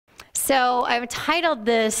So I've titled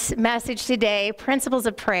this message today, Principles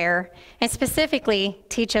of Prayer, and specifically,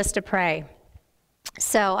 Teach Us to Pray.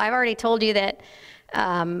 So I've already told you that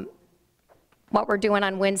what we're doing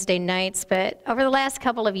on Wednesday nights, but over the last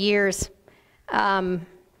couple of years,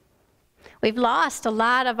 we've lost a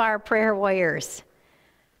lot of our prayer warriors.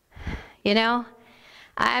 You know,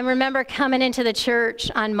 I remember coming into the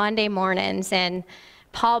church on Monday mornings, and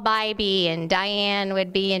Paul Bybee and Diane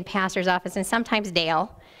would be in pastor's office, and sometimes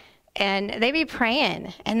Dale, and they'd be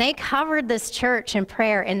praying, and they covered this church in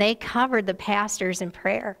prayer, and they covered the pastors in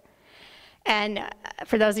prayer. And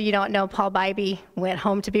for those of you who don't know, Paul Bybee went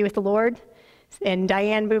home to be with the Lord, and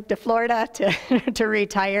Diane moved to Florida to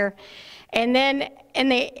retire. And then,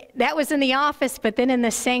 that was in the office, but then in the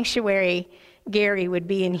sanctuary, Gary would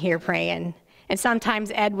be in here praying. And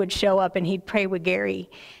sometimes Ed would show up and he'd pray with Gary.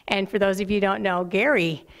 And for those of you who don't know,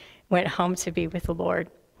 Gary went home to be with the Lord.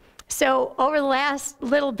 So over the last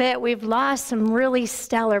little bit, we've lost some really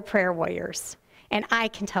stellar prayer warriors. And I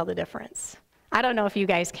can tell the difference. I don't know if you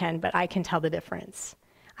guys can, but I can tell the difference.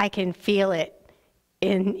 I can feel it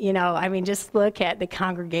in, just look at the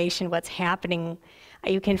congregation, what's happening.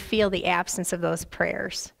 You can feel the absence of those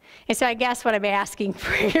prayers. And so I guess what I'm asking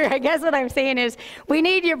for here, I guess what I'm saying is, we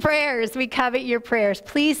need your prayers. We covet your prayers.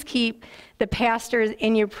 Please keep the pastors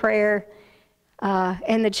in your prayer,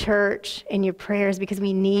 in the church, in your prayers, because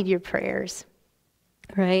we need your prayers,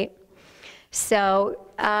 right? So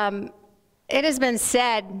it has been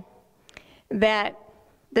said that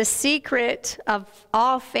the secret of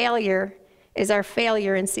all failure is our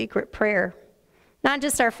failure in secret prayer. Not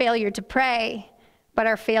just our failure to pray, but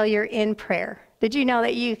our failure in prayer. Did you know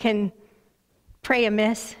that you can pray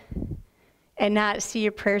amiss and not see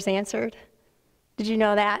your prayers answered? Did you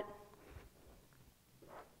know that?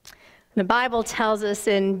 The Bible tells us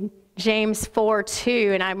in James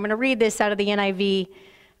 4:2, and I'm going to read this out of the NIV.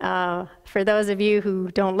 For those of you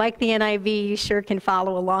who don't like the NIV, you sure can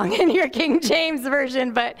follow along in your King James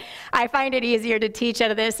Version, but I find it easier to teach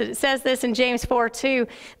out of this. It says this in James 4:2,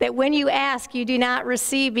 that when you ask, you do not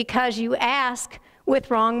receive because you ask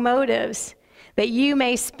with wrong motives, that you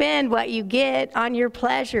may spend what you get on your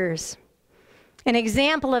pleasures. An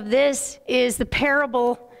example of this is the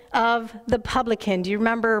parable of the publican. Do you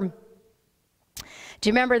remember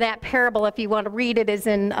that parable? If you want to read it, is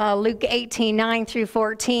in Luke 18:9 through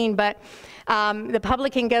 14. But the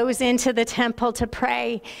publican goes into the temple to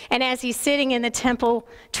pray, and as he's sitting in the temple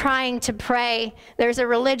trying to pray, there's a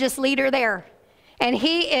religious leader there. And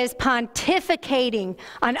he is pontificating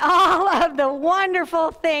on all of the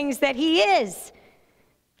wonderful things that he is.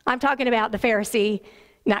 I'm talking about the Pharisee,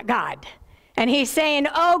 not God. And he's saying,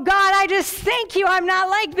 oh, God, I just thank you I'm not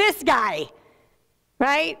like this guy.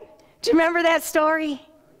 Right? Do you remember that story?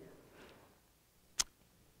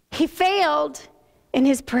 He failed in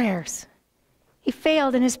his prayers. He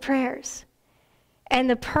failed in his prayers. And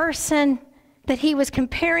the person that he was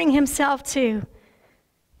comparing himself to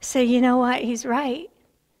said, you know what? He's right.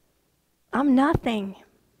 I'm nothing,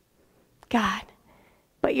 God,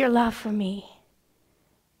 but your love for me.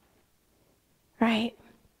 Right?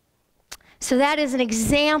 So that is an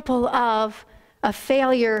example of a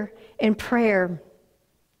failure in prayer.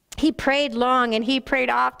 He prayed long, and he prayed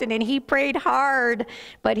often, and he prayed hard,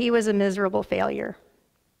 but he was a miserable failure.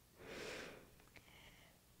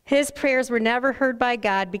 His prayers were never heard by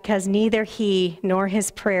God because neither he nor his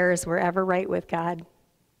prayers were ever right with God.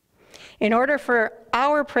 In order for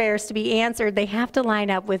our prayers to be answered, they have to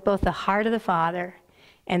line up with both the heart of the Father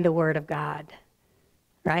and the Word of God,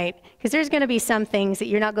 right? Because there's going to be some things that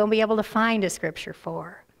you're not going to be able to find a scripture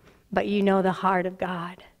for, but you know the heart of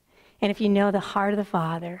God. And if you know the heart of the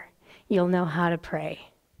Father, you'll know how to pray.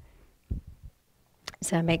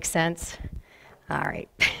 Does that make sense? All right.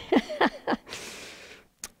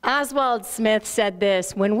 Oswald Smith said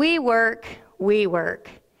this, when we work, we work.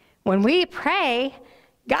 When we pray,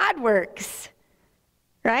 God works,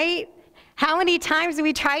 right? How many times do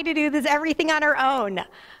we try to do this everything on our own?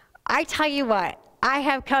 I tell you what, I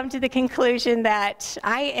have come to the conclusion that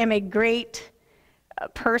I am a great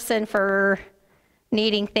person for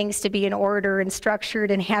needing things to be in order and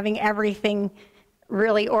structured and having everything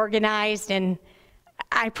really organized, and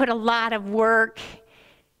I put a lot of work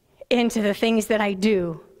into the things that I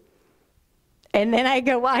do. And then I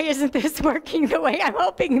go, why isn't this working the way I'm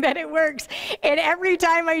hoping that it works? And every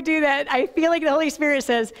time I do that, I feel like the Holy Spirit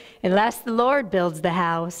says, unless the Lord builds the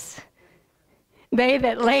house, they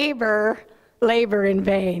that labor, labor in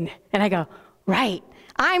vain. And I go, right,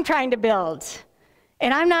 I'm trying to build.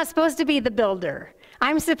 And I'm not supposed to be the builder.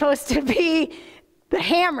 I'm supposed to be the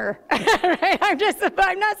hammer, right?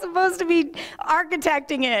 I'm not supposed to be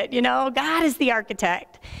architecting it, you know? God is the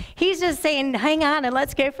architect. He's just saying, hang on and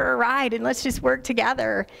let's go for a ride and let's just work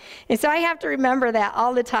together. And so I have to remember that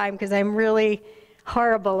all the time because I'm really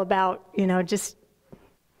horrible about, you know, just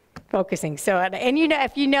focusing. So, and you know,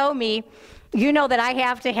 if you know me, you know that I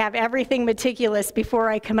have to have everything meticulous before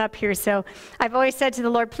I come up here. So I've always said to the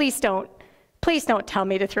Lord, please don't tell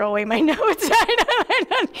me to throw away my notes.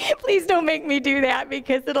 Please don't make me do that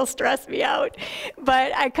because it'll stress me out.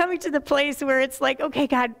 But I'm coming to the place where it's like, okay,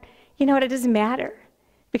 God, you know what? It doesn't matter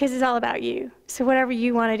because it's all about you. So whatever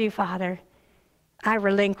you want to do, Father, I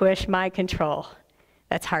relinquish my control.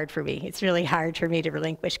 That's hard for me. It's really hard for me to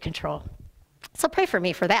relinquish control. So pray for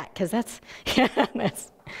me for that because that's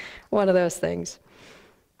one of those things.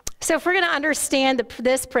 So if we're going to understand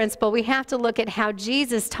this principle, we have to look at how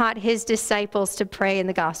Jesus taught his disciples to pray in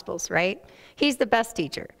the Gospels, right? He's the best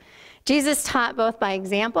teacher. Jesus taught both by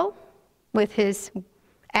example, with his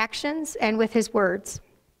actions, and with his words.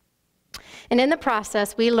 And in the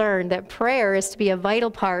process, we learned that prayer is to be a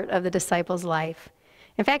vital part of the disciples' life.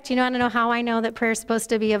 In fact, you want to know how I know that prayer is supposed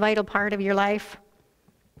to be a vital part of your life?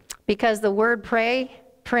 Because the word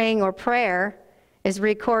praying or prayer is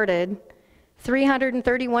recorded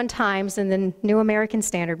 331 times in the New American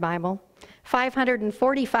Standard Bible,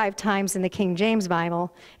 545 times in the King James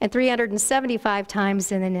Bible, and 375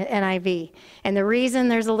 times in the NIV. And the reason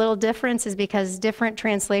there's a little difference is because different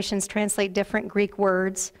translations translate different Greek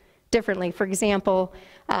words differently. For example,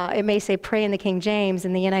 it may say pray in the King James,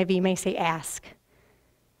 and the NIV may say ask.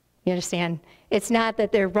 You understand? It's not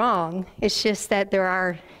that they're wrong. It's just that there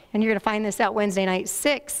are, and you're going to find this out Wednesday night,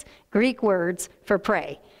 6 Greek words for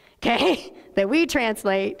pray. Okay, that we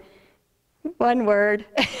translate one word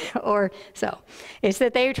or so. It's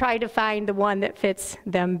that they try to find the one that fits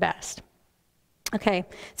them best. Okay,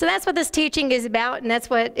 so that's what this teaching is about, and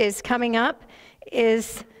that's what is coming up,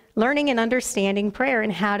 is learning and understanding prayer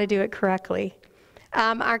and how to do it correctly.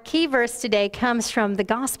 Our key verse today comes from the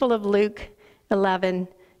Gospel of Luke 11,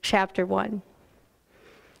 chapter 1.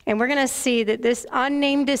 And we're going to see that this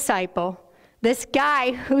unnamed disciple, this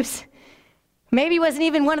guy who's maybe wasn't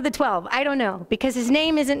even one of the 12. I don't know, because his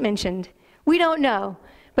name isn't mentioned. We don't know.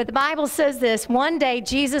 But the Bible says this: one day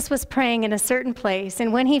Jesus was praying in a certain place,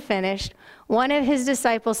 and when he finished, one of his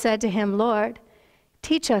disciples said to him, Lord,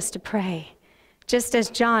 teach us to pray, just as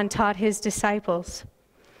John taught his disciples.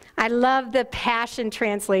 I love the Passion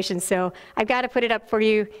Translation, so I've got to put it up for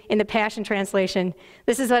you in the Passion Translation.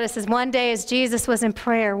 This is what it says. One day as Jesus was in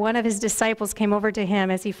prayer, one of his disciples came over to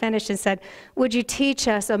him as he finished and said, would you teach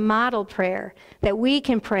us a model prayer that we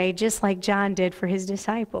can pray just like John did for his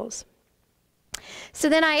disciples? So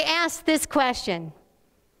then I asked this question: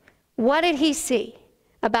 what did he see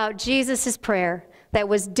about Jesus' prayer that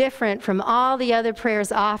was different from all the other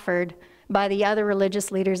prayers offered by the other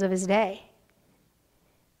religious leaders of his day?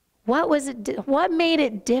 What made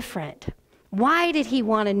it different? Why did he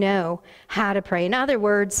want to know how to pray? In other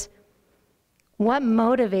words, what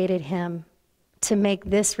motivated him to make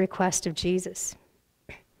this request of Jesus?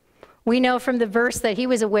 We know from the verse that he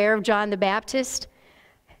was aware of John the Baptist.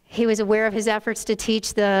 He was aware of his efforts to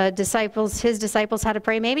teach the disciples, his disciples, how to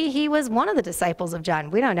pray. Maybe he was one of the disciples of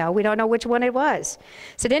John. We don't know. We don't know which one it was.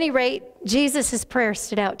 So at any rate, Jesus' prayer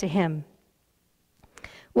stood out to him.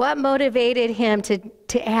 What motivated him to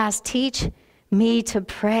ask, teach me to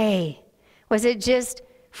pray? Was it just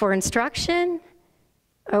for instruction,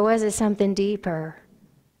 or was it something deeper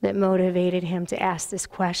that motivated him to ask this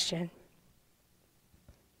question?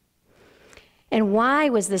 And why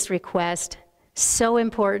was this request so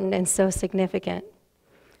important and so significant?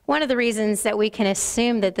 One of the reasons that we can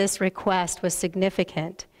assume that this request was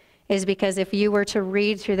significant is because if you were to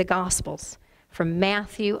read through the Gospels, from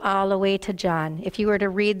Matthew all the way to John, if you were to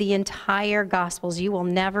read the entire Gospels, you will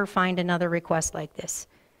never find another request like this.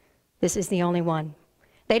 This is the only one.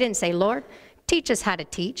 They didn't say, Lord, teach us how to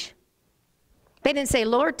teach. They didn't say,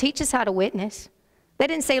 Lord, teach us how to witness. They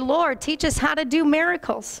didn't say, Lord, teach us how to do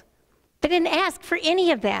miracles. They didn't ask for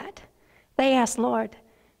any of that. They asked, Lord,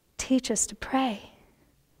 teach us to pray.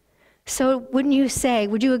 So wouldn't you say,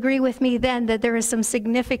 would you agree with me then that there is some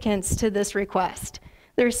significance to this request?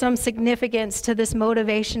 There's some significance to this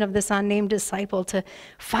motivation of this unnamed disciple to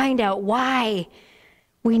find out why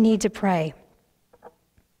we need to pray.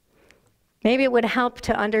 Maybe it would help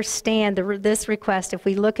to understand this request if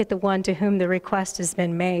we look at the one to whom the request has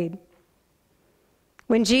been made.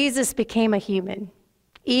 When Jesus became a human,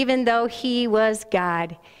 even though he was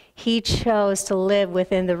God, he chose to live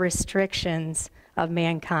within the restrictions of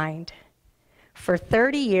mankind. For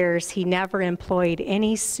 30 years, he never employed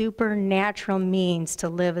any supernatural means to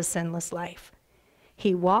live a sinless life.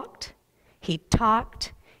 He walked, he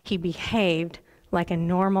talked, he behaved like a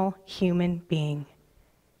normal human being.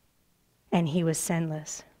 And he was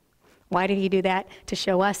sinless. Why did he do that? To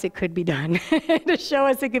show us it could be done. To show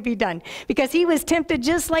us it could be done. Because he was tempted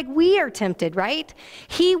just like we are tempted, right?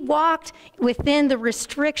 He walked within the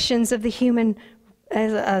restrictions of the human,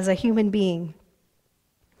 as a human being.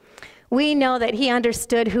 We know that he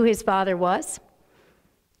understood who his Father was.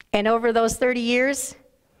 And over those 30 years,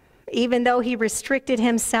 even though he restricted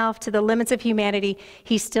himself to the limits of humanity,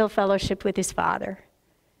 he still fellowshiped with his Father.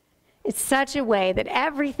 It's such a way that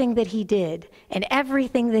everything that he did and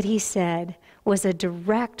everything that he said was a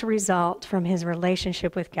direct result from his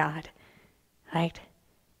relationship with God, right?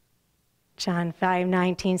 John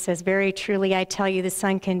 5:19 says, "Very truly I tell you, the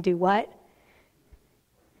Son can do what?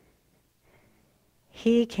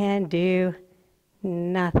 He can do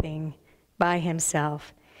nothing by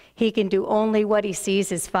himself. He can do only what he sees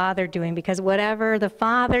his Father doing, because whatever the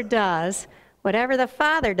Father does,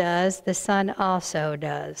 the Son also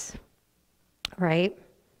does." Right?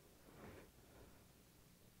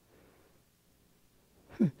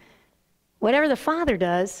 Whatever the Father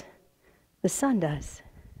does, the Son does.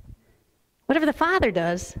 Whatever the Father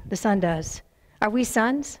does, the Son does. Are we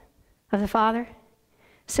sons of the Father?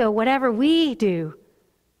 So whatever we do,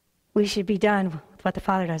 we should be done with what the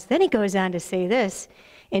Father does. Then he goes on to say this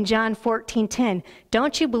in John 14:10.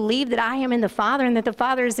 "Don't you believe that I am in the Father and that the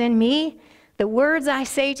Father is in me? The words I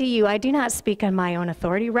say to you, I do not speak on my own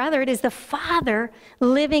authority. Rather, it is the Father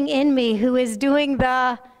living in me who is doing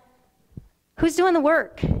the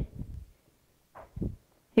work."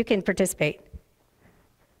 You can participate.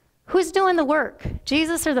 Who's doing the work?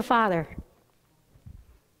 Jesus or the Father?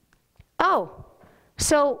 Oh,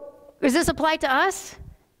 so does this apply to us?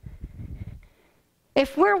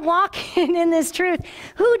 If we're walking in this truth,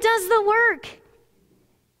 who does the work?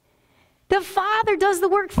 The Father does the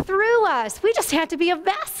work through us. We just have to be a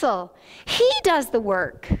vessel. He does the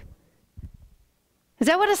work. Is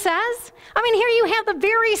that what it says? I mean, here you have the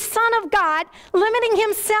very Son of God limiting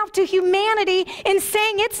himself to humanity and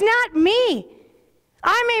saying, it's not me.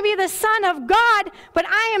 I may be the Son of God, but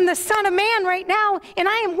I am the Son of Man right now, and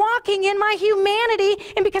I am walking in my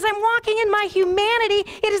humanity, and because I'm walking in my humanity,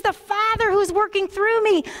 it is the Father who's working through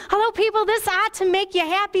me. Hello, people, this ought to make you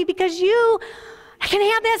happy because you can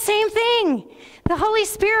have that same thing. The Holy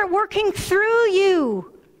Spirit working through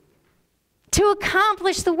you to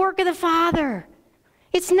accomplish the work of the Father.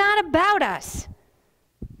 It's not about us.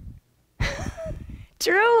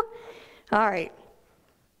 True? All right.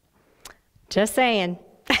 Just saying.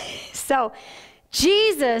 So,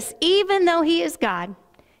 Jesus, even though he is God,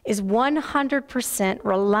 is 100%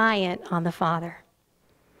 reliant on the Father.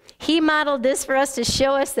 He modeled this for us to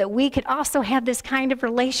show us that we could also have this kind of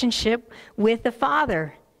relationship with the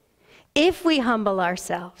Father if we humble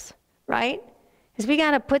ourselves, right? Because we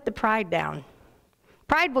got to put the pride down.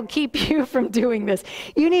 Pride will keep you from doing this.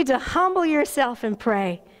 You need to humble yourself and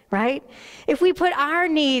pray, right? If we put our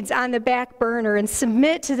needs on the back burner and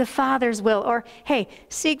submit to the Father's will, or, hey,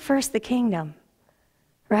 seek first the kingdom,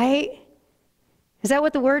 right? Is that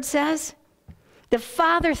what the Word says? The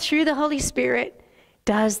Father, through the Holy Spirit,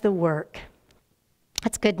 does the work.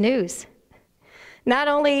 That's good news. Not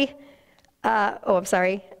only, I'm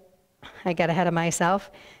sorry, I got ahead of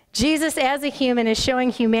myself. Jesus as a human is showing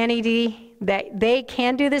humanity that they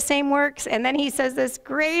can do the same works, and then he says this,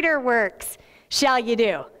 greater works shall you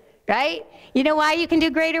do, right? You know why you can do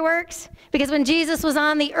greater works? Because when Jesus was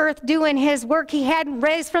on the earth doing his work, he hadn't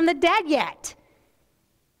raised from the dead yet.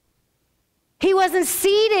 He wasn't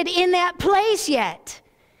seated in that place yet.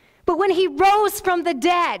 But when he rose from the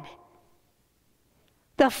dead,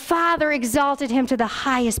 the Father exalted him to the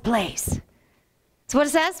highest place. That's what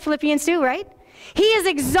it says, Philippians 2, right? He is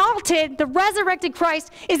exalted, the resurrected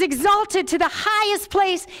Christ is exalted to the highest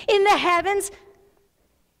place in the heavens.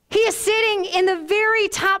 He is sitting in the very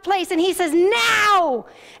top place, and he says, now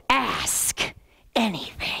ask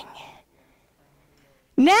anything.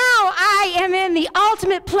 Now I am in the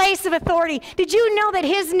ultimate place of authority. Did you know that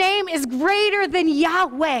his name is greater than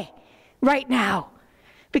Yahweh right now?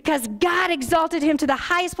 Because God exalted him to the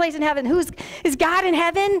highest place in heaven. Is God in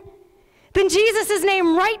heaven? Then Jesus'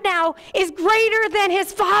 name right now is greater than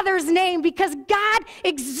his Father's name because God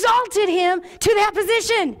exalted him to that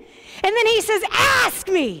position. And then he says, ask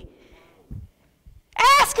me.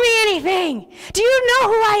 Ask me anything. Do you know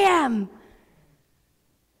who I am?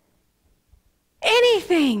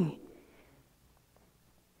 Anything.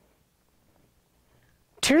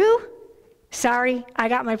 True? Sorry, I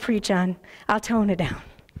got my preach on. I'll tone it down.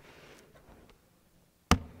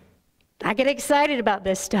 I get excited about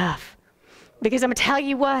this stuff because I'm going to tell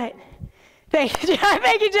you what. Thank you, John.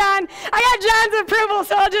 Thank you, John. I got John's approval,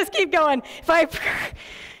 so I'll just keep going. If I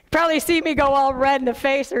probably see me go all red in the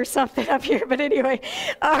face or something up here, but anyway.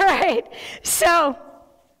 All right. So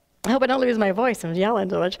I hope I don't lose my voice. I'm yelling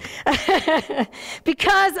too much.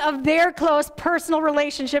 Because of their close personal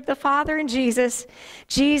relationship, the Father and Jesus,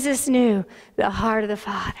 Jesus knew the heart of the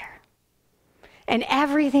Father. And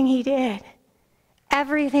everything he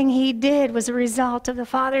did was a result of the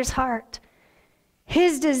Father's heart.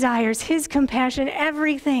 His desires, his compassion,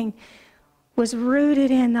 everything was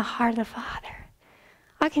rooted in the heart of the Father.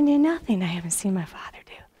 I can do nothing I haven't seen my Father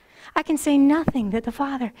do. I can say nothing that the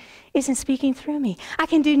Father isn't speaking through me. I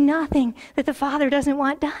can do nothing that the Father doesn't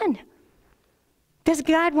want done. Does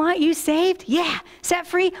God want you saved? Yeah. Set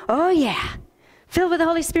free? Oh, yeah. Filled with the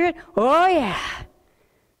Holy Spirit? Oh, yeah.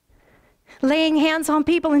 Laying hands on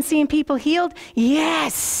people and seeing people healed?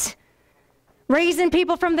 Yes. Raising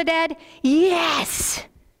people from the dead? Yes.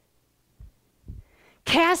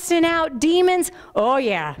 Casting out demons? Oh,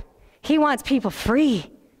 yeah. He wants people free.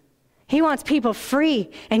 He wants people free,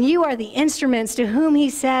 and you are the instruments to whom he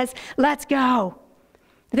says, let's go.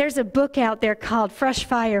 There's a book out there called Fresh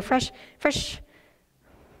Fire, Fresh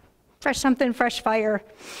Fire.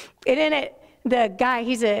 And in it, the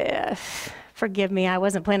guy, forgive me, I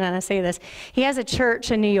wasn't planning on saying this. He has a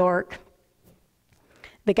church in New York.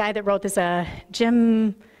 The guy that wrote this,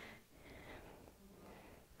 Jim,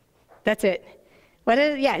 that's it. What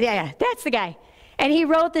is it? Yeah, that's the guy. And he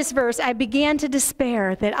wrote this verse, I began to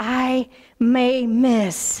despair that I may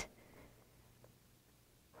miss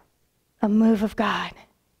a move of God.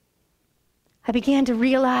 I began to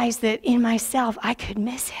realize that in myself I could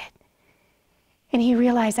miss it. And he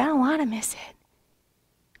realized, I don't want to miss it.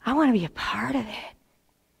 I want to be a part of it.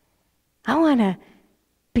 I want to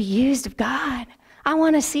be used of God. I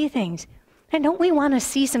want to see things. And don't we want to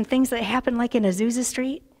see some things that happen like in Azusa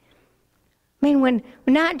Street? I mean, when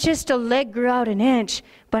not just a leg grew out an inch,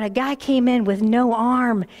 but a guy came in with no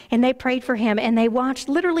arm, and they prayed for him, and they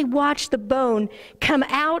literally watched the bone come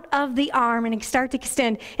out of the arm and start to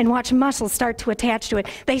extend, and watch muscles start to attach to it.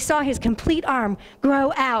 They saw his complete arm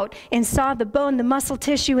grow out and saw the bone, the muscle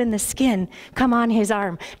tissue, and the skin come on his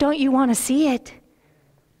arm. Don't you want to see it?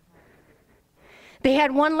 They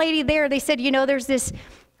had one lady there, they said, there's this,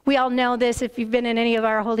 we all know this, if you've been in any of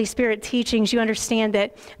our Holy Spirit teachings, you understand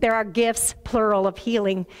that there are gifts, plural, of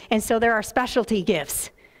healing. And so there are specialty gifts,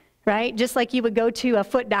 right? Just like you would go to a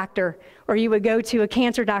foot doctor, or you would go to a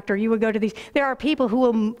cancer doctor, you would go to these. There are people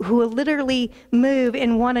who will literally move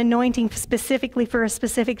in one anointing specifically for a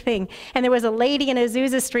specific thing. And there was a lady in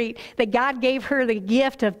Azusa Street that God gave her the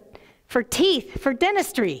gift for teeth, for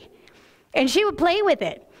dentistry. And she would play with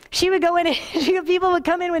it. She would go in and people would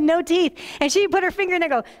come in with no teeth, and she would put her finger in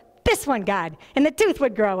and go, this one, God, and the tooth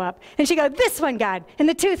would grow up. And she'd go, this one, God, and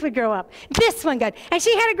the tooth would grow up. This one, God. And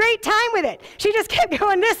she had a great time with it. She just kept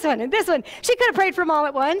going, this one and this one. She could have prayed for them all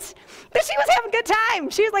at once, but she was having a good time.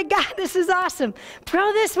 She was like, God, this is awesome.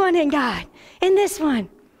 Throw this one in, God, and this one.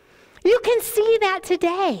 You can see that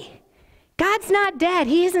today. God's not dead.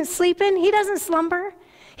 He isn't sleeping. He doesn't slumber.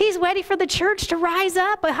 He's waiting for the church to rise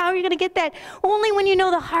up, but how are you going to get that? Only when you know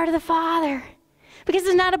the heart of the Father. Because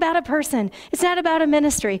it's not about a person. It's not about a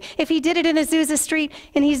ministry. If he did it in Azusa Street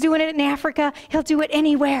and he's doing it in Africa, he'll do it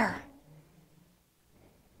anywhere.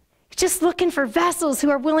 He's just looking for vessels who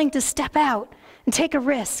are willing to step out and take a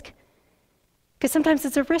risk. Because sometimes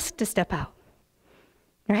it's a risk to step out,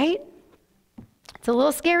 right? It's a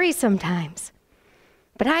little scary sometimes.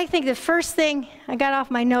 But I think the first thing, I got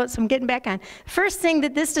off my notes, so I'm getting back on. First thing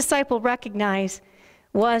that this disciple recognized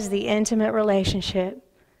was the intimate relationship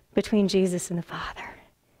between Jesus and the Father.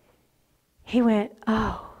 He went,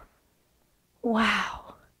 oh,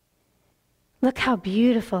 wow. Look how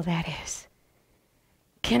beautiful that is.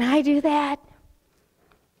 Can I do that?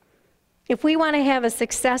 If we want to have a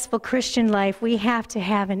successful Christian life, we have to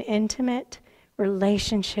have an intimate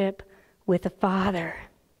relationship with the Father.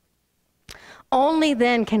 Only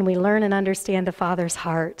then can we learn and understand the Father's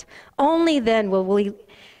heart. Only then will we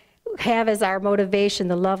have as our motivation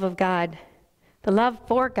the love of God, the love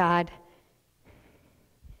for God,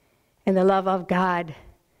 and the love of God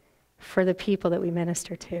for the people that we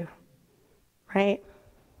minister to, right?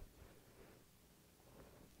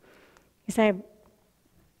 You say,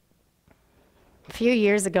 a few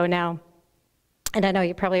years ago now, and I know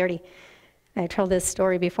you probably already, I told this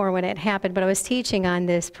story before when it happened, but I was teaching on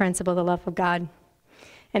this principle, the love of God.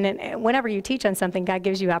 And then whenever you teach on something, God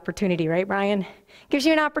gives you opportunity, right, Brian? Gives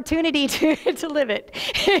you an opportunity to live it.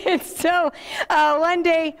 And so one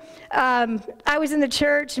day, I was in the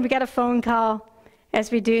church, and we got a phone call.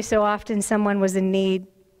 As we do so often, someone was in need.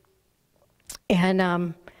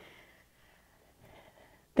 And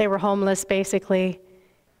They were homeless, basically,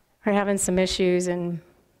 or having some issues, and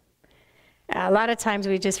a lot of times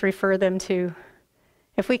we just refer them to,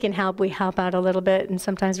 if we can help, we help out a little bit, and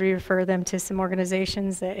sometimes we refer them to some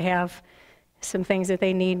organizations that have some things that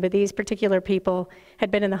they need. But these particular people had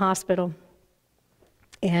been in the hospital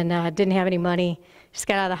and didn't have any money, just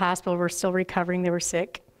got out of the hospital, were still recovering, they were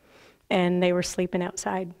sick, and they were sleeping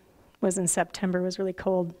outside. It was in September, it was really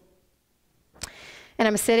cold. And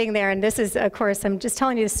I'm sitting there, and this is, of course, I'm just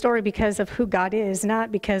telling you the story because of who God is,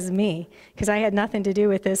 not because of me, because I had nothing to do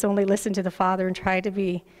with this, only listened to the Father and tried to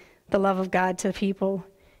be the love of God to people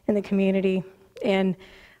in the community. And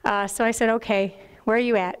so I said, okay, where are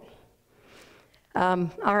you at? All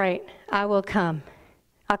right, I will come.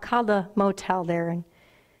 I'll call the motel there in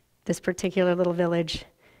this particular little village,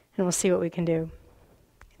 and we'll see what we can do.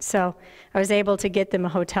 So I was able to get them a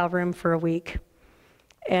hotel room for a week.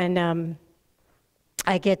 And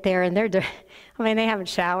I get there, and they haven't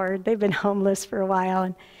showered. They've been homeless for a while.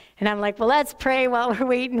 And I'm like, well, let's pray while we're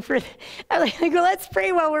waiting for, let's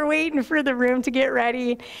pray while we're waiting for the room to get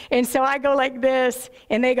ready. And so I go like this,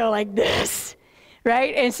 and they go like this,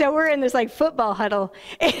 right? And so we're in this like football huddle,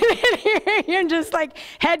 and you're just like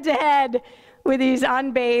head to head with these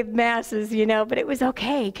unbathed masses, you know, but it was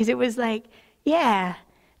okay, because it was like, yeah,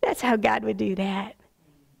 that's how God would do that.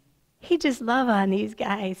 He'd just love on these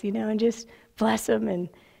guys, you know, and just bless them and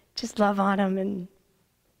just love on them. And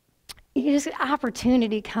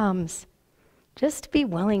opportunity comes just to be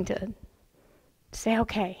willing to say,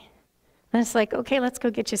 okay. And it's like, okay, let's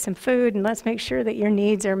go get you some food, and let's make sure that your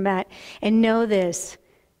needs are met. And know this.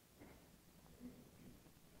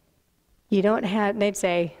 You don't have, they'd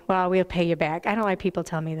say, well, we'll pay you back. I don't like people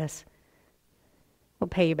tell me this. We'll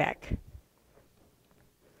pay you back.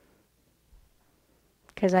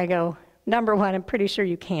 Because I go, number one, I'm pretty sure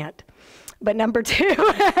you can't. But number two,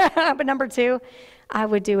 I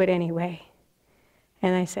would do it anyway.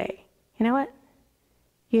 And I say, you know what?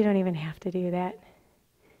 You don't even have to do that.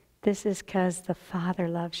 This is because the Father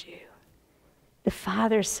loves you. The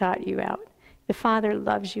Father sought you out. The Father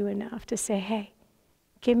loves you enough to say, hey,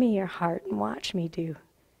 give me your heart and watch me do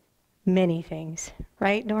many things.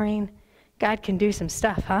 Right, Doreen? God can do some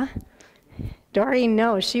stuff, huh? Doreen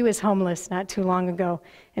knows she was homeless not too long ago,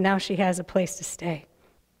 and now she has a place to stay.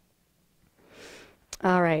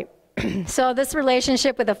 All right. So this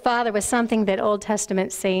relationship with the Father was something that Old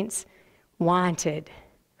Testament saints wanted,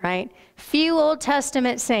 right? Few Old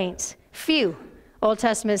Testament saints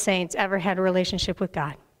ever had a relationship with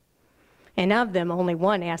God. And of them, only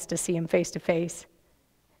one asked to see him face to face,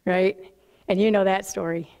 right? And you know that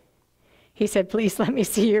story. He said, please let me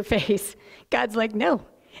see your face. God's like, no.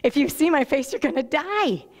 If you see my face, you're going to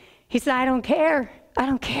die. He said, I don't care. I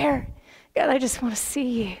don't care. God, I just want to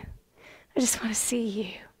see you. I just want to see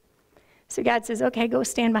you. So God says, okay, go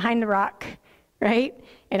stand behind the rock, right?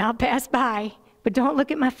 And I'll pass by, but don't look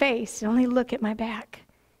at my face. Only look at my back.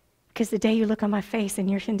 Because the day you look on my face in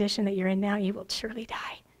your condition that you're in now, you will surely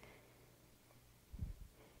die.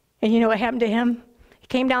 And you know what happened to him? He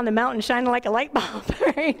came down the mountain shining like a light bulb,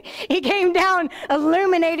 right? He came down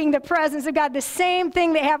illuminating the presence of God. The same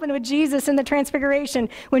thing that happened with Jesus in the Transfiguration.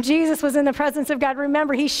 When Jesus was in the presence of God,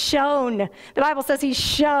 remember, he shone. The Bible says he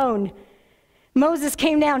shone. Moses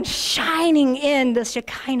came down shining in the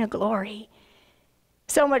Shekinah glory.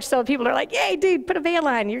 So much so people are like, hey, dude, put a veil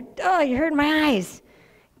on. You're hurting my eyes.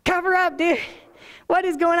 Cover up, dude. What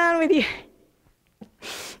is going on with you?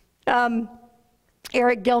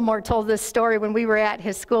 Eric Gilmore told this story when we were at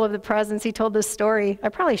his School of the Presence. He told this story. I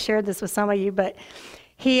probably shared this with some of you, but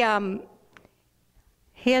he has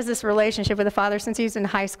this relationship with the Father since he was in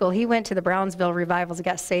high school. He went to the Brownsville revivals. He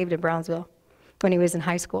got saved in Brownsville when he was in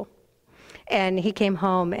high school. And he came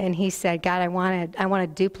home and he said, God, I want to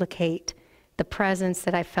duplicate the presence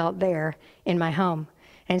that I felt there in my home.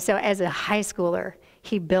 And so as a high schooler,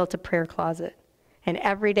 he built a prayer closet. And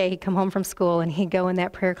every day he'd come home from school and he'd go in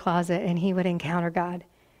that prayer closet and he would encounter God.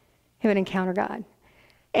 He would encounter God.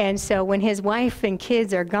 And so when his wife and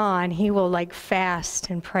kids are gone, he will like fast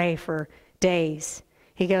and pray for days.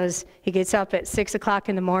 He gets up at 6 o'clock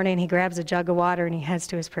in the morning, he grabs a jug of water and he heads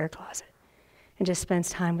to his prayer closet and just spends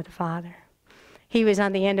time with the Father. He was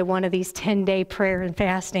on the end of one of these 10-day prayer and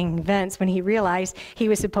fasting events when he realized he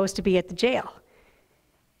was supposed to be at the jail.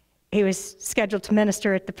 He was scheduled to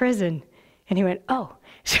minister at the prison. And he went, oh.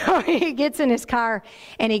 So he gets in his car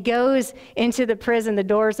and he goes into the prison. The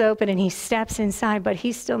door's open and he steps inside, but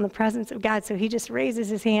he's still in the presence of God. So he just raises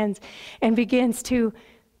his hands and begins to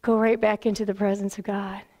go right back into the presence of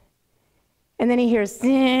God. And then he hears, zzz,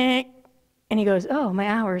 and he goes, oh, my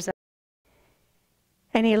hour's up.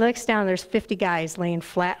 And he looks down, there's 50 guys laying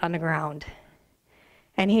flat on the ground.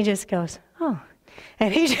 And he just goes, oh.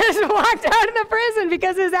 And he just walked out of the prison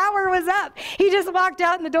because his hour was up. He just walked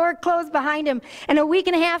out and the door closed behind him. And a week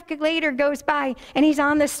and a half later goes by and he's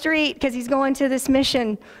on the street because he's going to this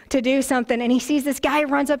mission to do something. And he sees this guy,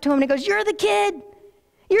 runs up to him and he goes, you're the kid.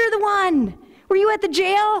 You're the one. Were you at the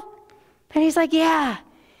jail? And he's like, yeah.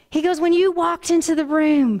 He goes, when you walked into the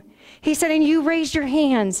room, he said, and you raised your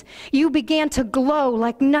hands, you began to glow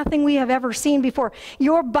like nothing we have ever seen before.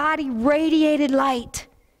 Your body radiated light.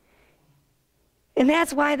 And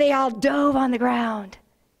that's why they all dove on the ground.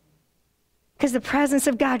 Because the presence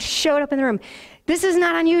of God showed up in the room. This is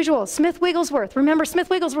not unusual. Smith Wigglesworth, remember Smith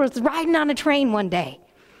Wigglesworth was riding on a train one day.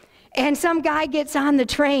 And some guy gets on the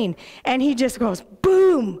train and he just goes,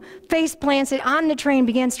 boom, face plants it on the train,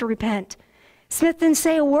 begins to repent. Smith didn't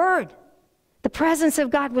say a word. The presence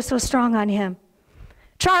of God was so strong on him.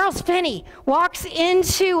 Charles Finney walks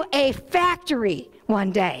into a factory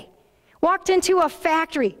one day. Walked into a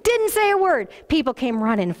factory, didn't say a word. People came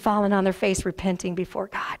running, falling on their face, repenting before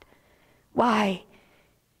God. Why?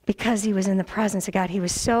 Because he was in the presence of God. He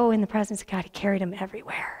was so in the presence of God, he carried him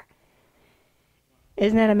everywhere.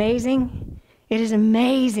 Isn't that amazing? It is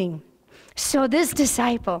amazing. So this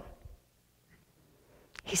disciple,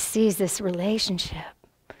 he sees this relationship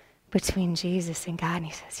between Jesus and God, and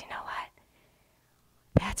he says, you know what?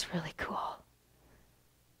 That's really cool.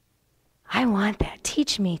 I want that.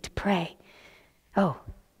 Teach me to pray. Oh,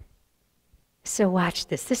 so watch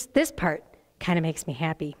this. This part kind of makes me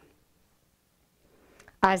happy.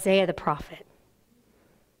 Isaiah the prophet.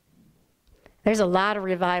 There's a lot of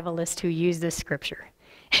revivalists who use this scripture.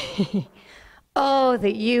 Oh,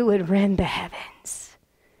 that you would rend the heavens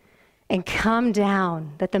and come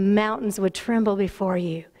down, that the mountains would tremble before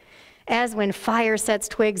you. As when fire sets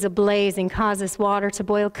twigs ablaze and causes water to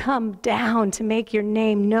boil, come down to make your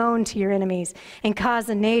name known to your enemies and cause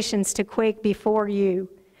the nations to quake before you.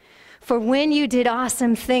 For when you did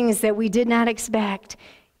awesome things that we did not expect,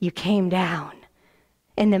 you came down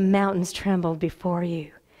and the mountains trembled before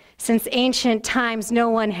you. Since ancient times no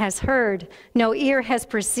one has heard, no ear has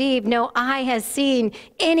perceived, no eye has seen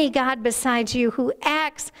any God besides you who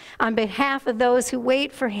acts on behalf of those who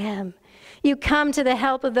wait for him. You come to the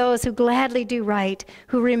help of those who gladly do right,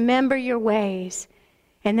 who remember your ways.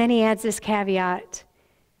 And then he adds this caveat.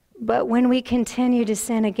 But when we continue to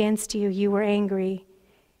sin against you, you were angry.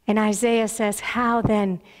 And Isaiah says, how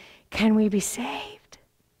then can we be saved?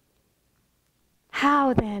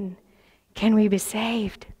 How then can we be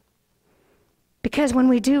saved? Because when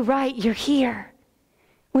we do right, you're here.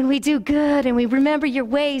 When we do good and we remember your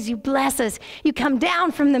ways, you bless us. You come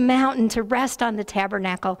down from the mountain to rest on the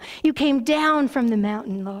tabernacle. You came down from the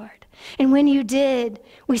mountain, Lord. And when you did,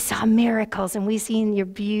 we saw miracles and we seen your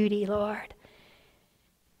beauty, Lord.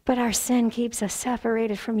 But our sin keeps us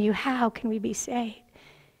separated from you. How can we be saved?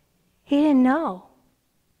 He didn't know.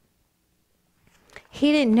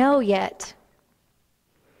 He didn't know yet.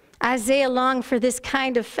 Isaiah longed for this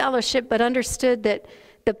kind of fellowship, but understood that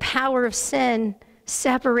the power of sin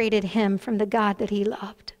separated him from the God that he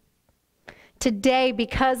loved. Today,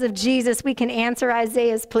 because of Jesus, we can answer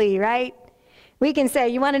Isaiah's plea, right? We can say,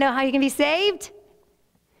 you want to know how you can be saved?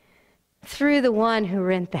 Through the one who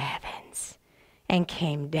rent the heavens and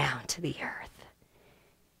came down to the earth.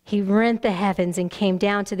 He rent the heavens and came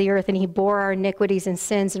down to the earth, and he bore our iniquities and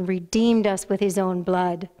sins and redeemed us with his own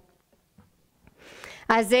blood.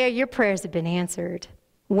 Isaiah, your prayers have been answered.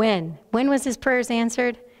 When? When was his prayers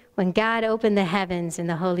answered? When God opened the heavens and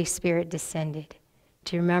the Holy Spirit descended.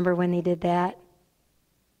 Do you remember when he did that?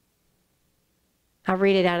 I'll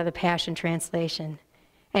read it out of the Passion Translation.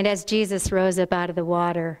 And as Jesus rose up out of the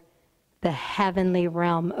water, the heavenly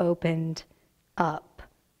realm opened up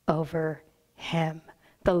over him.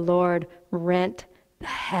 The Lord rent the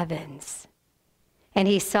heavens. And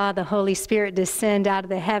he saw the Holy Spirit descend out of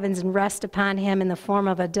the heavens and rest upon him in the form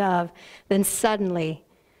of a dove. Then suddenly,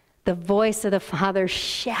 the voice of the Father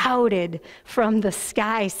shouted from the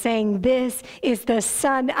sky, saying, this is the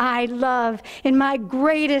Son I love, and my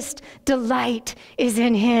greatest delight is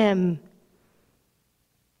in him.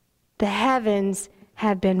 The heavens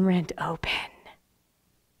have been rent open.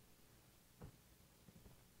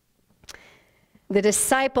 The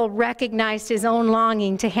disciple recognized his own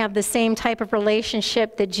longing to have the same type of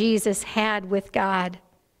relationship that Jesus had with God.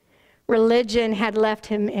 Religion had left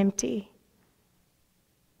him empty.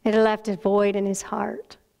 It had left a void in his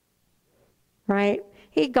heart, right?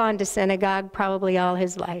 He'd gone to synagogue probably all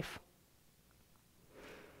his life.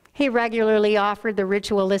 He regularly offered the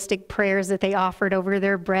ritualistic prayers that they offered over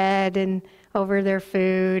their bread and over their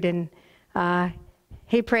food, and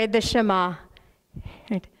he prayed the Shema.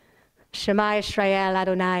 Shema Yisrael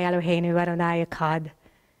Adonai Eloheinu Adonai Echad.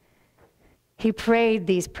 He prayed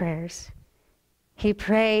these prayers. He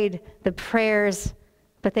prayed the prayers,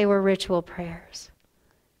 but they were ritual prayers.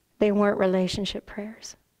 They weren't relationship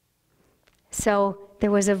prayers. So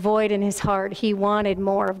there was a void in his heart. He wanted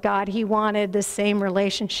more of God. He wanted the same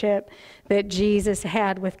relationship that Jesus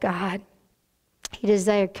had with God. He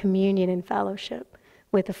desired communion and fellowship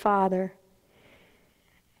with the Father.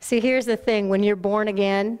 See, here's the thing. When you're born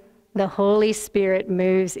again, the Holy Spirit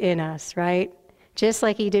moves in us, right? Just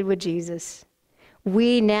like he did with Jesus.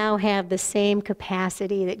 We now have the same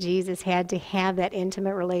capacity that Jesus had to have that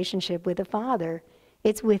intimate relationship with the Father.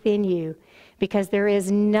 It's within you, because there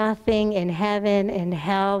is nothing in heaven and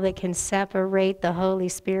hell that can separate the Holy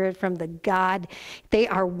Spirit from the God. They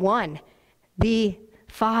are one. The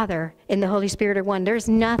Father and the Holy Spirit are one. There's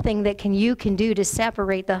nothing that you can do to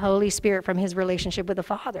separate the Holy Spirit from his relationship with the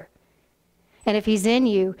Father. And if he's in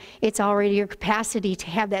you, it's already your capacity to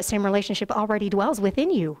have that same relationship already dwells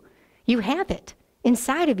within you. You have it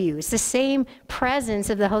inside of you. It's the same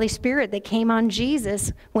presence of the Holy Spirit that came on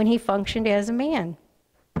Jesus when he functioned as a man.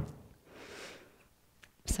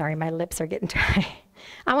 Sorry, my lips are getting dry.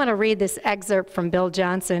 I want to read this excerpt from Bill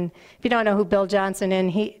Johnson. If you don't know who Bill Johnson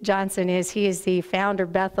is, he is the founder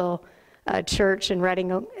of Bethel Church in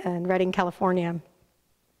Redding, California.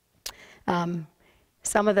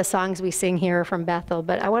 Some of the songs we sing here are from Bethel,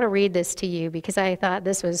 but I want to read this to you because I thought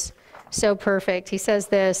this was so perfect. He says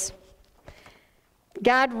this: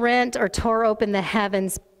 God rent or tore open the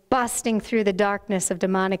heavens, busting through the darkness of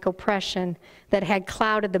demonic oppression that had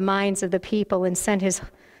clouded the minds of the people, and sent his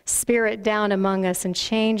Spirit down among us and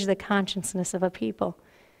changed the consciousness of a people.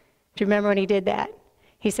 Do you remember when he did that?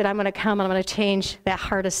 He said, I'm going to come and I'm going to change that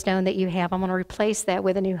heart of stone that you have. I'm going to replace that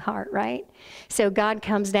with a new heart, right? So God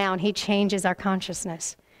comes down. He changes our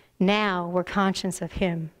consciousness. Now we're conscious of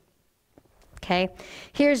him. Okay?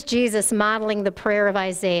 Here's Jesus modeling the prayer of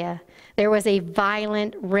Isaiah. There was a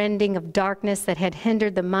violent rending of darkness that had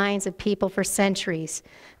hindered the minds of people for centuries.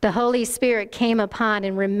 The Holy Spirit came upon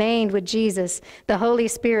and remained with Jesus. The Holy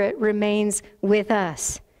Spirit remains with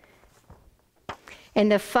us.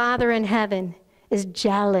 And the Father in heaven is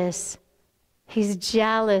jealous. He's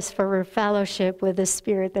jealous for our fellowship with the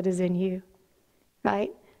Spirit that is in you,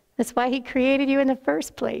 right? That's why he created you in the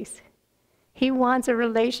first place. He wants a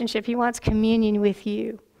relationship. He wants communion with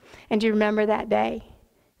you. And do you remember that day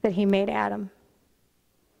that he made Adam?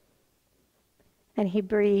 And he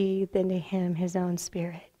breathed into him his own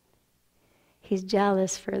Spirit. He's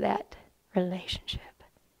jealous for that relationship,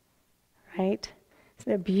 right? It's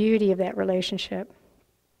the beauty of that relationship.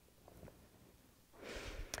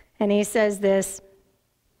 And he says this: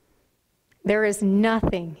 there is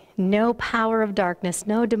nothing, no power of darkness,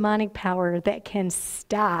 no demonic power that can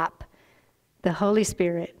stop the Holy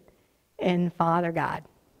Spirit and Father God,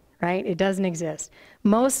 right? It doesn't exist.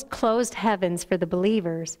 Most closed heavens for the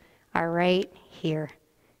believers are right here,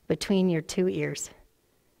 between your two ears.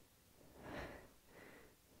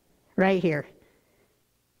 Right here.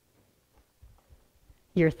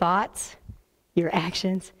 Your thoughts, your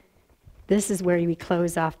actions. This is where we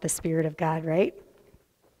close off the Spirit of God, right?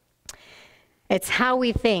 It's how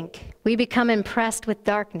we think. We become impressed with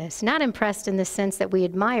darkness. Not impressed in the sense that we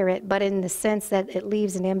admire it, but in the sense that it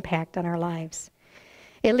leaves an impact on our lives.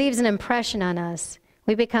 It leaves an impression on us.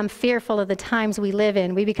 We become fearful of the times we live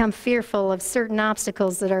in. We become fearful of certain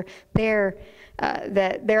obstacles that are there,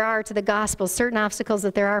 that there are to the gospel, certain obstacles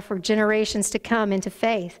that there are for generations to come into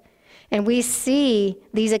faith. And we see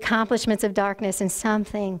these accomplishments of darkness, and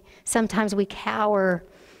sometimes we cower,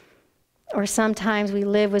 or sometimes we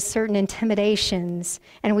live with certain intimidations,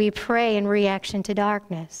 and we pray in reaction to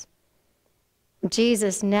darkness.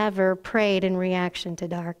 Jesus never prayed in reaction to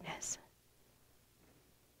darkness.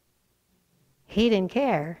 He didn't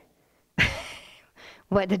care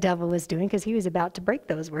what the devil was doing, because he was about to break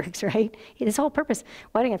those works, right? His whole purpose,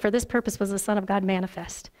 for this purpose was the Son of God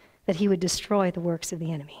manifest, that he would destroy the works of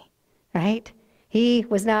the enemy. Right? He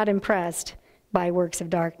was not impressed by works of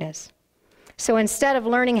darkness. So instead of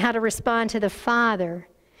learning how to respond to the Father,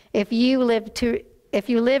 if you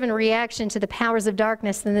live in reaction to the powers of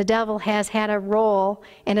darkness, then the devil has had a role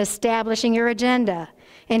in establishing your agenda.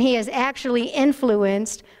 And he has actually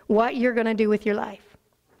influenced what you're going to do with your life.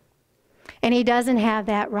 And he doesn't have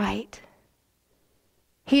that right.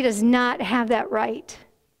 He does not have that right.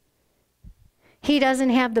 He doesn't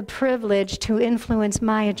have the privilege to influence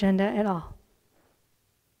my agenda at all.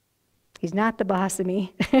 He's not the boss of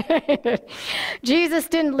me. Jesus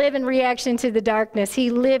didn't live in reaction to the darkness. He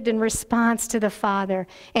lived in response to the Father.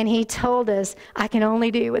 And he told us, I can only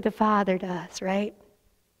do what the Father does, right?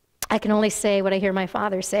 I can only say what I hear my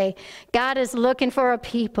Father say. God is looking for a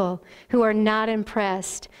people who are not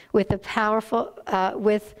impressed with the powerful, who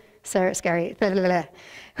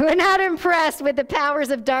are not impressed with the powers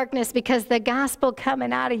of darkness, because the gospel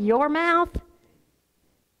coming out of your mouth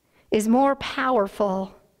is more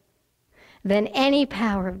powerful than any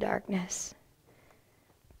power of darkness.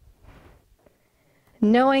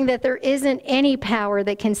 Knowing that there isn't any power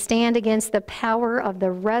that can stand against the power of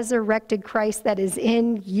the resurrected Christ that is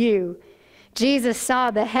in you. Jesus saw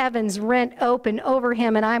the heavens rent open over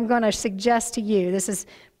him, and I'm going to suggest to you, this is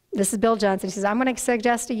Bill Johnson, he says, I'm going to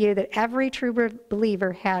suggest to you that every true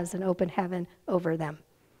believer has an open heaven over them.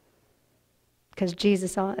 Because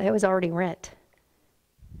Jesus saw, it was already rent.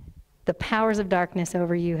 The powers of darkness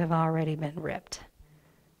over you have already been ripped.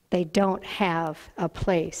 They don't have a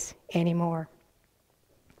place anymore.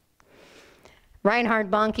 Reinhard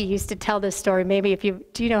Bonnke used to tell this story. Maybe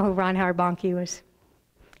do you know who Reinhard Bonnke was?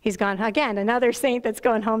 He's gone, again, another saint that's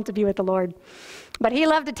going home to be with the Lord. But he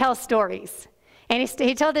loved to tell stories. And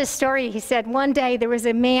he told this story. He said one day there was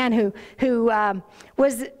a man who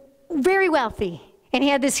was very wealthy. And he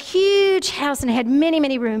had this huge house and it had many,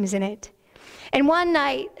 many rooms in it. And one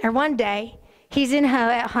day, he's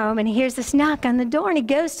at home and he hears this knock on the door. And he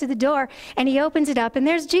goes to the door and he opens it up. And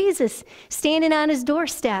there's Jesus standing on his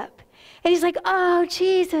doorstep. And he's like, oh,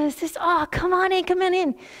 Jesus, come on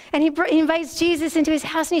in. And he invites Jesus into his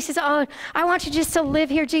house, and he says, oh, I want you just to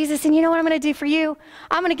live here, Jesus. And you know what I'm going to do for you?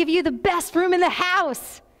 I'm going to give you the best room in the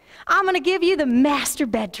house. I'm going to give you the master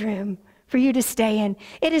bedroom for you to stay in.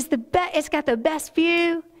 It's got the best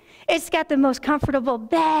view. It's got the most comfortable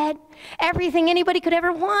bed. Everything anybody could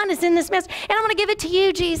ever want is in this mess. And I'm going to give it to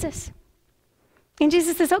you, Jesus. And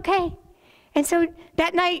Jesus says, okay. And so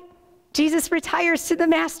that night, Jesus retires to the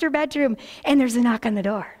master bedroom, and there's a knock on the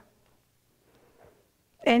door.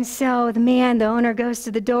 And so the owner goes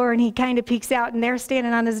to the door, and he kind of peeks out, and there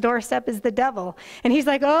standing on his doorstep is the devil. And he's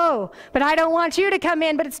like, oh, but I don't want you to come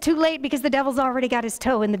in, but it's too late because the devil's already got his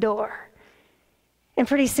toe in the door. And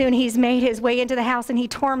pretty soon he's made his way into the house, and he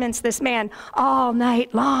torments this man all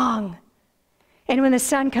night long. And when the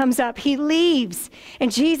sun comes up, he leaves,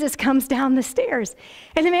 and Jesus comes down the stairs.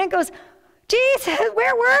 And the man goes, Jesus,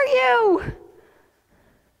 where were you?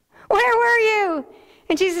 Where were you?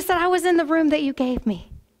 And Jesus said, I was in the room that you gave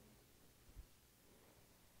me.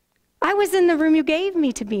 I was in the room you gave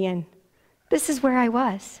me to be in. This is where I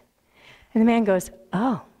was. And the man goes,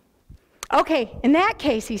 oh, okay, in that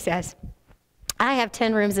case, he says, I have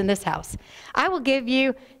 10 rooms in this house. I will give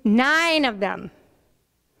you 9 of them.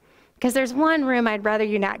 Because there's one room I'd rather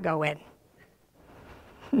you not go in.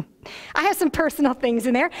 I have some personal things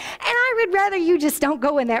in there, and I would rather you just don't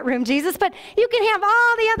go in that room, Jesus, but you can have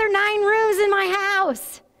all the other 9 rooms in my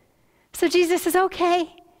house. So Jesus says,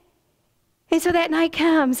 okay. And so that night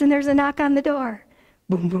comes, and there's a knock on the door.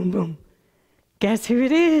 Boom, boom, boom. Guess who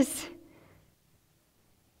it is?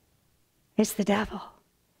 It's the devil.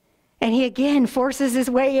 And he again forces his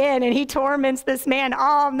way in, and he torments this man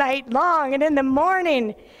all night long. And in the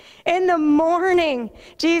morning,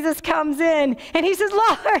 Jesus comes in, and he says,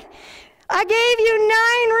 Lord, I gave you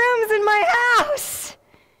 9 rooms in my house.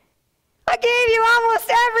 I gave you almost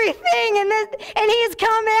everything. And he's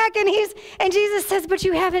come back, and Jesus says, but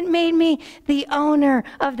you haven't made me the owner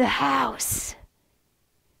of the house.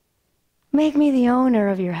 Make me the owner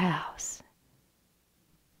of your house.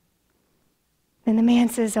 And the man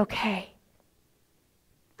says, okay,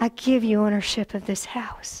 I give you ownership of this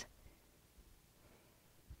house.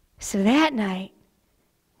 So that night,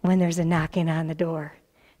 when there's a knocking on the door,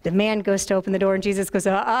 the man goes to open the door, and Jesus goes,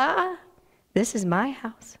 this is my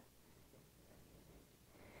house.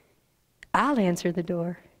 I'll answer the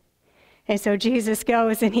door. And so Jesus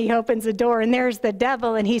goes, and he opens the door, and there's the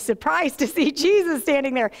devil, and he's surprised to see Jesus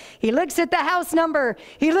standing there. He looks at the house number.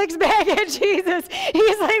 He looks back at Jesus.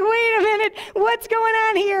 He's like, wait a minute, what's going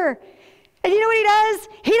on here? And you know what he does?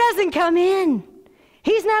 He doesn't come in.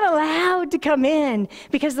 He's not allowed to come in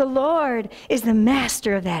because the Lord is the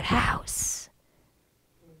master of that house.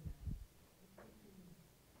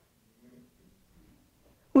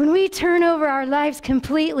 When we turn over our lives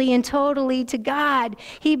completely and totally to God,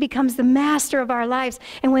 he becomes the master of our lives.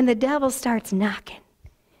 And when the devil starts knocking,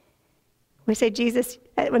 we say, Jesus,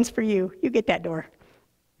 that one's for you. You get that door.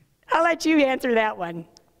 I'll let you answer that one,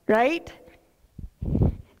 right?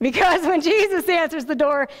 Because when Jesus answers the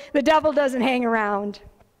door, the devil doesn't hang around.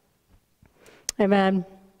 Amen.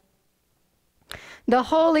 The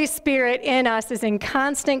Holy Spirit in us is in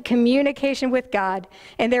constant communication with God,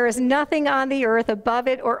 and there is nothing on the earth above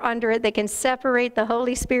it or under it that can separate the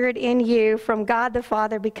Holy Spirit in you from God the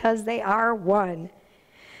Father, because they are one.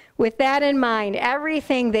 With that in mind,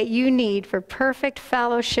 everything that you need for perfect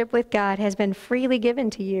fellowship with God has been freely given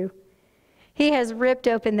to you. He has ripped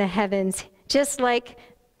open the heavens, just like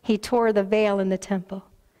he tore the veil in the temple.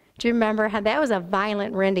 Do you remember how that was a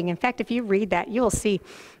violent rending? In fact, if you read that, you'll see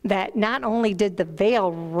that not only did the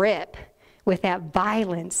veil rip with that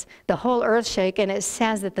violence, the whole earth shake, and it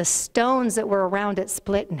says that the stones that were around it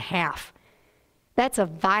split in half. That's a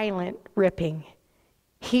violent ripping.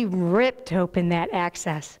 He ripped open that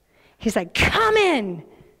access. He's like, come in.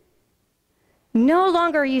 No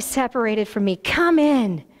longer are you separated from me. Come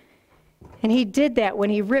in. And he did that when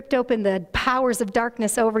he ripped open the powers of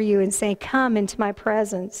darkness over you and saying, come into my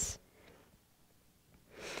presence.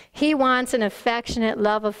 He wants an affectionate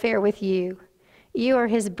love affair with you. You are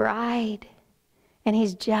his bride, and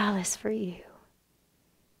he's jealous for you.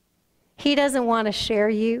 He doesn't want to share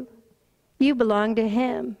you. You belong to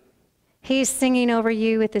him. He's singing over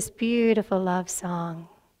you with this beautiful love song.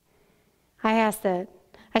 I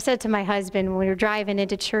said to my husband when we were driving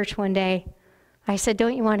into church one day, I said,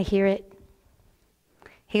 don't you want to hear it?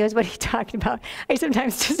 He goes, what are you talking about? I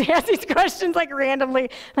sometimes just ask these questions like randomly.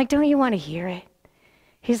 I'm like, don't you want to hear it?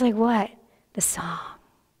 He's like, what? The song.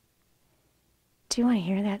 Do you want to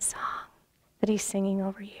hear that song that he's singing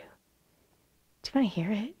over you? Do you want to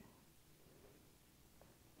hear it?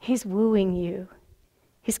 He's wooing you.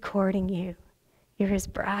 He's courting you. You're his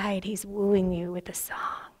bride. He's wooing you with a song.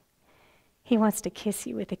 He wants to kiss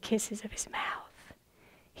you with the kisses of his mouth.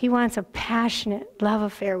 He wants a passionate love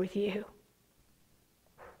affair with you.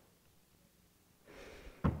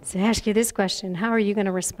 So I ask you this question: how are you going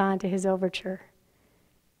to respond to his overture?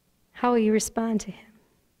 How will you respond to him?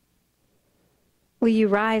 Will you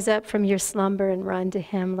rise up from your slumber and run to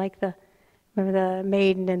him like remember the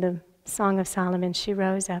maiden in the Song of Solomon? She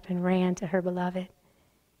rose up and ran to her beloved.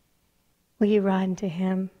 Will you run to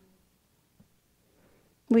him?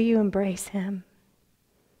 Will you embrace him?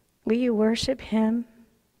 Will you worship him?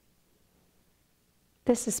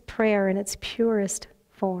 This is prayer in its purest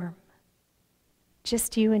form.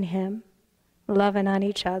 Just you and him, loving on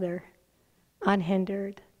each other,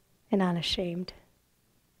 unhindered and unashamed.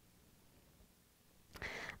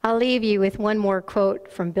 I'll leave you with one more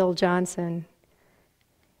quote from Bill Johnson.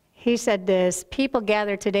 He said this: people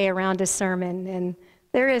gather today around a sermon, and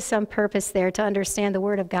there is some purpose there to understand the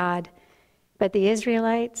Word of God. But the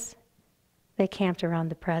Israelites, they camped around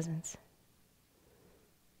the presence.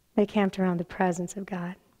 They camped around the presence of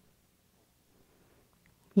God.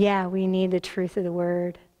 Yeah, we need the truth of the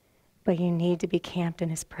Word, but you need to be camped in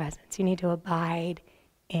his presence. You need to abide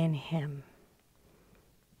in him.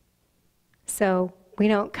 So we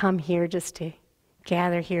don't come here just to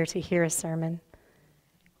gather here to hear a sermon.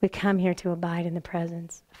 We come here to abide in the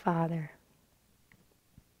presence of the Father.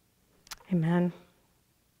 Amen.